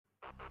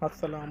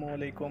Assalamu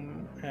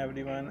alaikum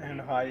everyone and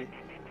hi,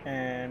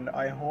 and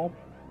I hope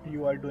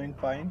you are doing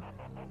fine,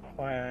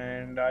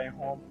 and I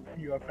hope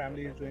your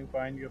family is doing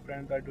fine, your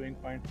friends are doing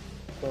fine.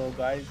 So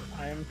guys,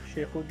 I am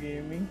Shaikhuu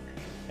Gaming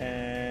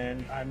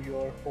and I'm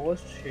your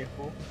host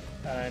Shaikhuu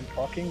and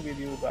talking with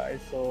you guys.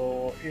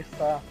 So it's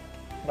a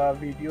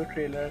video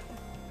trailer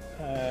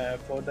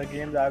for the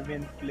games I've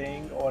been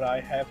playing or I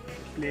have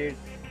played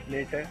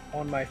later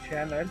on my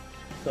channel.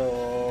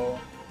 So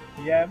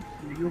yeah,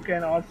 you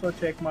can also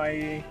check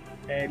my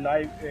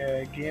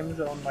live games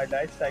on my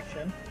live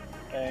section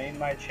in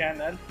my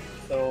channel.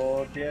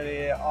 So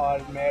there are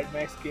Mad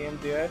Max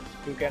games there.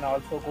 You can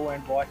also go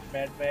and watch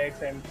Mad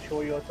Max and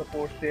show your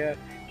support there.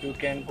 You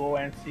can go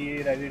and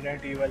see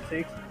Resident Evil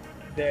 6.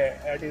 There,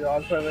 it is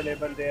also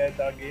available there.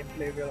 The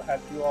gameplay will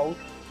help you out,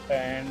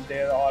 and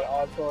there are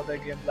also other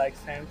games like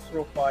Saints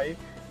Row 5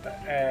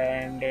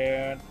 and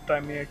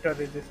Terminator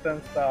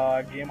Resistance,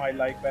 the game I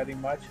like very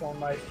much on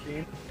my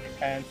stream,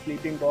 and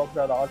Sleeping Dogs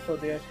are also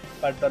there.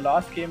 But the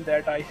last game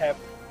that I have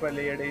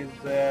played is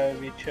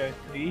Witcher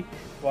 3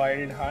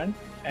 Wild Hunt,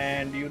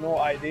 and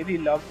I really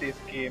love this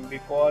game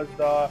because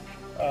the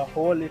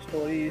whole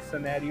story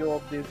scenario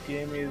of this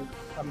game is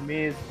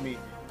amazed me.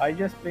 I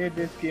just played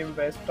this game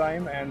first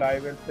time and I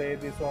will play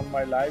this on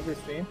my live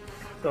stream.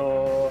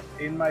 So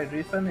in my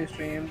recent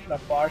stream, the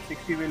part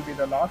 60 will be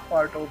the last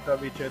part of The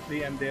Witcher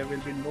 3 and there will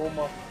be no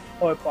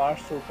more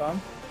parts to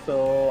come.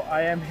 So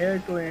I am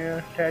here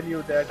to tell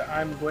you that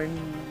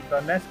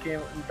the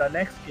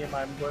next game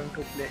I'm going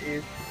to play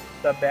is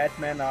the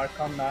Batman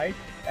Arkham Knight,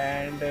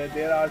 and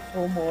there are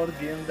so more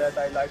games that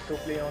I like to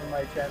play on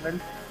my channel,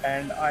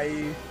 and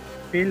I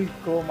will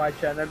grow my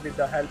channel with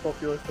the help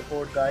of your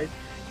support, guys.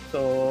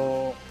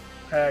 So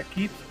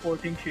keep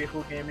supporting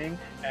Shaikhuu Gaming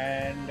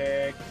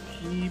and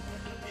keep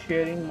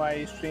sharing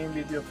my stream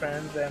with your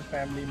friends and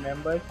family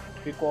members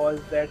because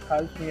that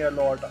helps me a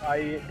lot.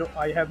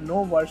 I have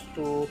no words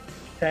to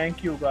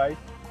thank you guys.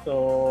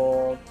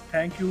 So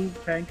thank you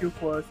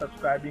for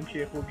subscribing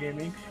Shaikhuu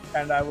Gaming,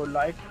 and I would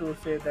like to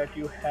say that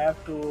you have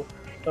to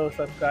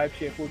subscribe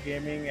Shaikhuu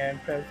Gaming and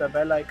press the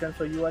bell icon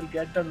so you will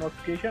get the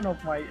notification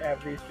of my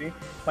every stream.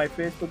 My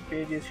Facebook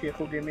page is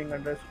Shaikhuu Gaming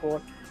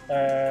underscore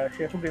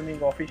Shaikhuu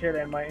Gaming official,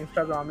 and my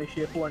Instagram is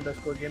Shaikhuu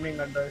underscore gaming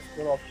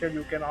underscore official.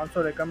 You can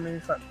also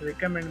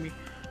recommend me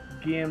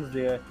games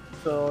there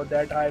so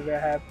that I will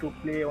have to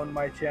play on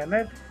my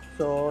channel.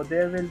 So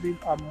there will be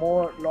a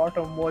lot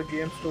of more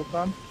games to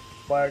come.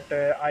 But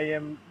I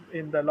am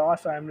in the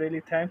last. I am really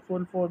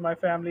thankful for my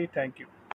family. Thank you.